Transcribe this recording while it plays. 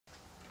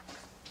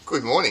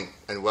Good morning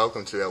and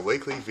welcome to our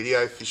weekly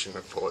video fishing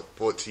report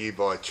brought to you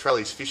by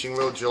Trellys Fishing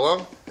Report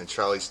Geelong and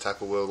Trellys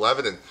Tackle World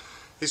Laverton.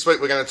 This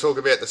week we're going to talk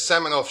about the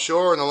salmon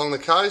offshore and along the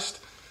coast,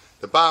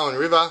 the Barwon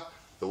River,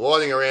 the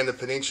whiting around the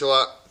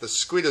peninsula, the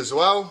squid as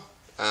well,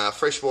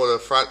 freshwater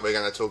front we're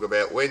going to talk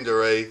about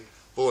Wendouree,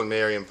 Bull and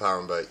Mary and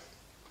Parrambeet.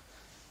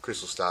 Chris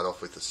will start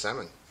off with the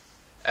salmon.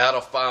 Out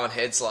off Barwon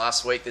Heads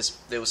last week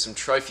there was some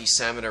trophy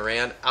salmon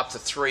around, up to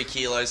 3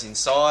 kilos in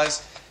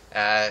size.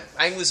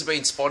 Anglers have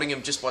been spotting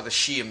them just by the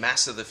sheer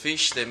mass of the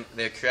fish.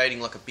 They're creating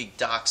like a big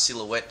dark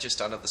silhouette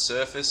just under the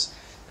surface,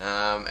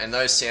 and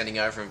those sounding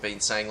over have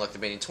been saying like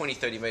they've been in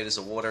 20-30 metres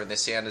of water and their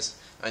sound has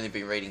only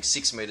been reading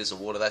 6 metres of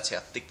water. That's how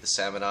thick the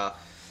salmon are.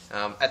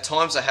 At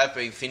times they have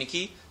been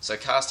finicky, so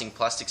casting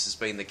plastics has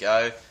been the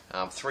go.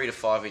 3 to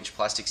 5 inch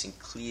plastics in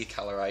clear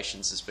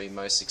colorations has been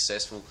most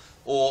successful,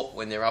 or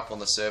when they're up on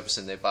the surface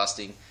and they're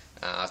busting,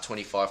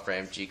 25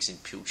 gram jigs in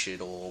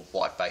pilchard or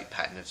white bait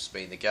pattern has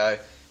been the go.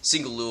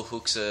 Single lure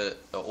hooks are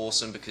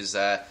awesome because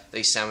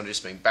these salmon have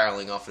just been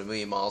barreling off at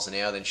 1,000,000 miles an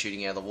hour then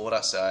shooting out of the water,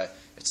 so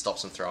it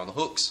stops them throwing the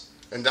hooks.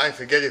 And don't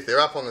forget, if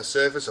they're up on the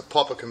surface, a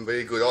popper can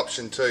be a good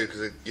option too,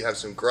 because you have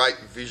some great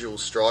visual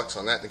strikes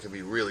on that and it can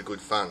be really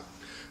good fun.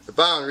 The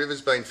Barwon River's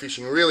been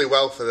fishing really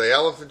well for the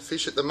elephant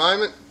fish at the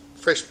moment.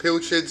 Fresh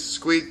pilchards,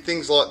 squid,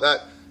 things like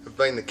that have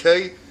been the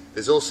key.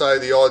 There's also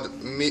the odd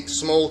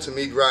small to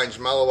mid-range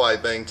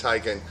mulloway being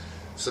taken.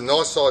 Some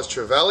nice sized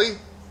trevally,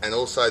 and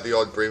also the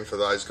odd brim for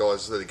those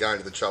guys that are going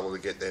to the trouble to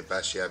get their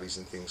bass yabbies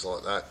and things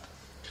like that.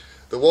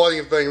 The whiting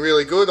have been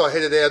really good. I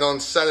headed out on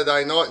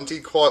Saturday night and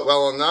did quite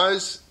well on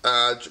those.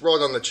 Right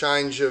on the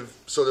change of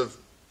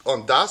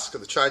on dusk,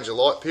 at the change of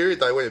light period,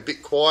 they went a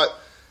bit quiet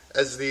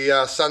as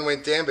the sun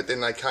went down, but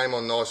then they came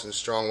on nice and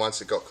strong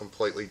once it got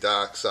completely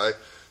dark. So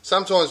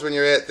sometimes when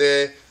you're out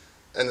there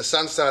and the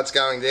sun starts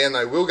going down,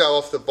 they will go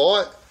off the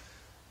bite.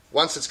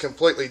 Once it's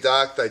completely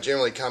dark, they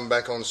generally come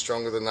back on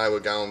stronger than they were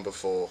going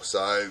before.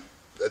 So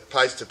it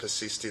pays to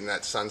persist in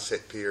that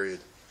sunset period.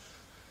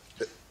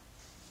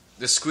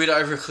 The squid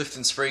over at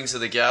Clifton Springs are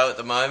the go at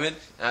the moment.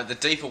 The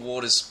deeper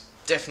water's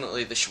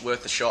definitely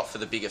worth the shot for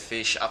the bigger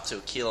fish, up to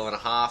 1.5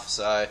 kilos.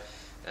 So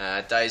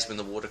days when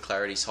the water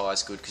clarity's high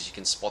is good because you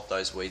can spot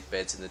those weed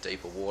beds in the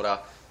deeper water.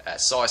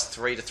 Size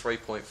 3 to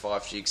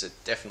 3.5 jigs are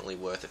definitely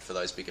worth it for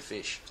those bigger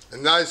fish.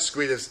 And those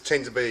squid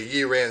tend to be a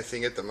year-round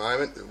thing at the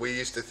moment. We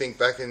used to think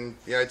back in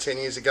 10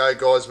 years ago,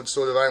 guys would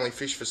sort of only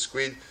fish for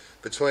squid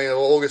between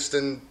August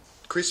and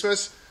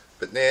Christmas,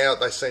 but now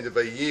they seem to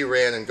be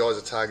year-round and guys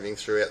are targeting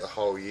throughout the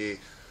whole year.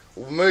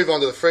 We'll move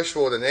on to the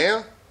freshwater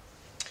now.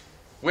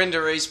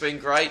 Wendouree's been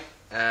great.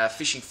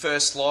 Fishing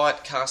first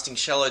light, casting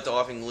shallow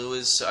diving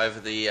lures over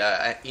the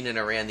in and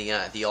around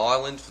the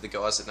island for the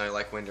guys that know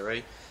Lake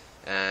Wendouree,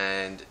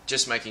 and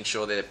just making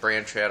sure they're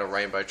brown trout or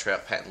rainbow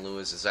trout pattern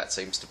lures, as that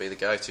seems to be the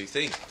go-to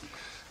thing.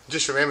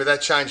 Just remember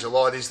that change of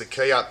light is the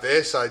key up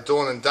there, so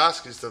dawn and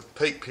dusk is the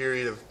peak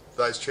period of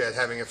those trout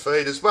having a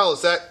feed. As well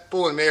as that,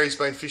 Bull and Mary's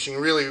been fishing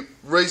really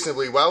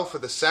reasonably well for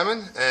the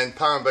salmon, and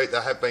Parrambeet,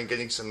 they have been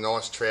getting some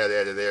nice trout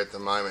out of there at the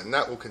moment, and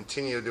that will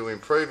continue to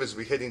improve as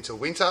we head into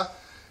winter.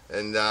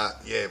 And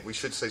yeah, we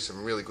should see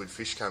some really good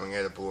fish coming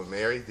out of Bull and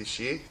Mary this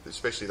year,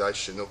 especially those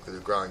Chinook that are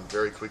growing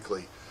very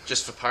quickly.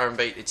 Just for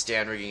Parrambeet, it's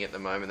down rigging at the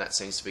moment. That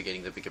seems to be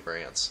getting the bigger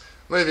browns.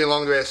 Moving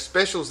along to our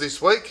specials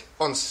this week.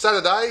 On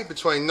Saturday,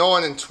 between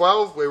 9 and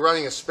 12, we're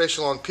running a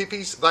special on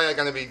pippies. They are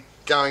going to be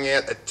going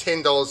out at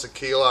 $10 a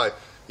kilo.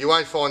 You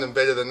won't find them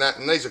better than that,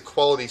 and these are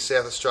quality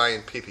South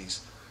Australian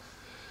pippies.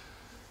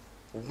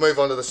 We'll move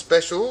on to the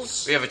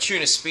specials. We have a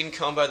tuna spin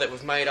combo that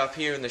we've made up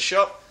here in the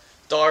shop.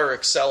 Dyra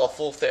Excella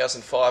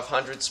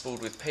 4500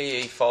 spooled with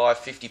PE5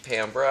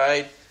 50-pound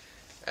braid.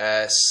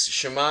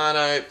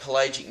 Shimano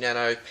Pelagic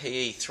Nano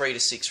PE 3 to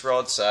 6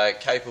 rod, so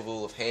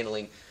capable of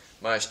handling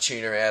most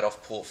tuna out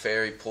off Port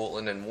Fairy,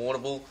 Portland and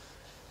Warrnambool.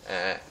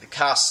 The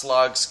cast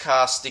slugs,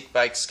 cast stick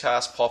baits,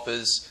 cast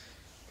poppers,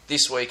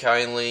 this week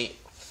only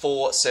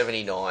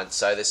 $4.79,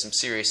 so there's some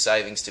serious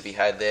savings to be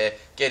had there.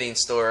 Get in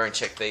store and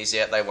check these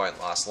out, they won't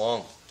last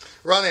long.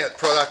 Run out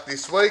product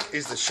this week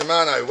is the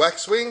Shimano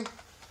Waxwing.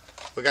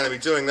 We're going to be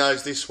doing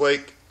those this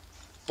week.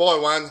 Buy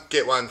one,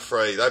 get one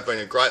free. They've been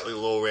a great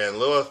little all-round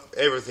lure.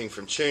 Everything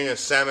from tuna,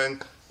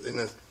 salmon in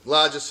the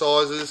larger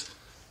sizes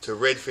to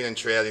redfin and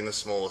trout in the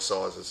smaller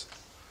sizes.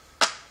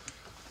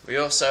 We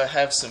also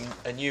have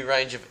a new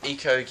range of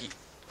Eco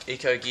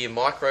Gear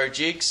micro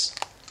jigs.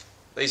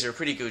 These are a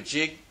pretty good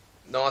jig,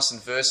 nice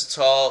and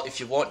versatile. If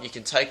you want, you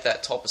can take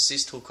that top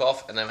assist hook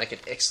off and they make an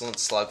excellent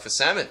slug for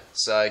salmon.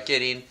 So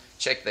get in,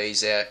 check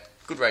these out.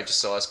 Good range of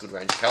size, good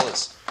range of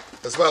colours.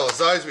 As well as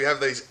those, we have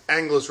these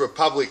Anglers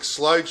Republic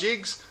slow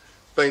jigs.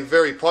 Been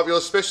very popular,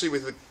 especially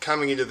with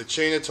coming into the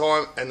tuna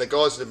time, and the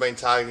guys that have been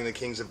targeting the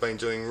kings have been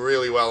doing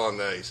really well on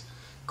these.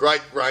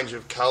 Great range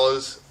of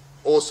colours,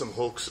 awesome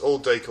hooks, all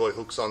decoy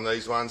hooks on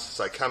these ones,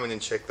 so come in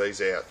and check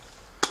these out.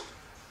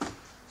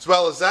 As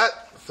well as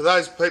that, for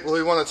those people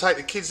who want to take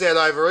the kids out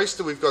over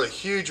Easter, we've got a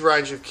huge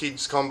range of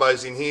kids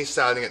combos in here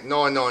starting at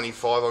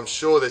 $9.95. I'm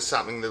sure there's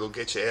something that'll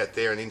get you out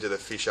there and into the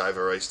fish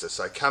over Easter,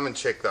 so come and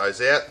check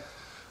those out.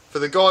 For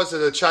the guys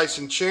that are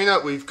chasing tuna,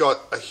 we've got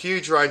a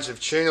huge range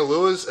of tuna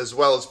lures, as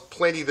well as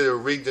plenty that are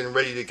rigged and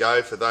ready to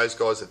go for those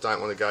guys that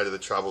don't want to go to the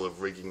trouble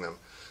of rigging them.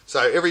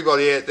 So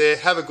everybody out there,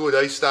 have a good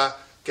Easter,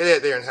 get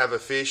out there and have a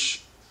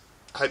fish.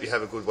 Hope you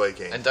have a good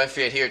weekend. And don't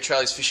forget, here at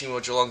Trellys Fishing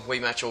Report Geelong, we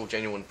match all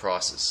genuine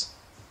prices.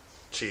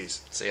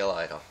 Cheers. See you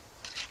later.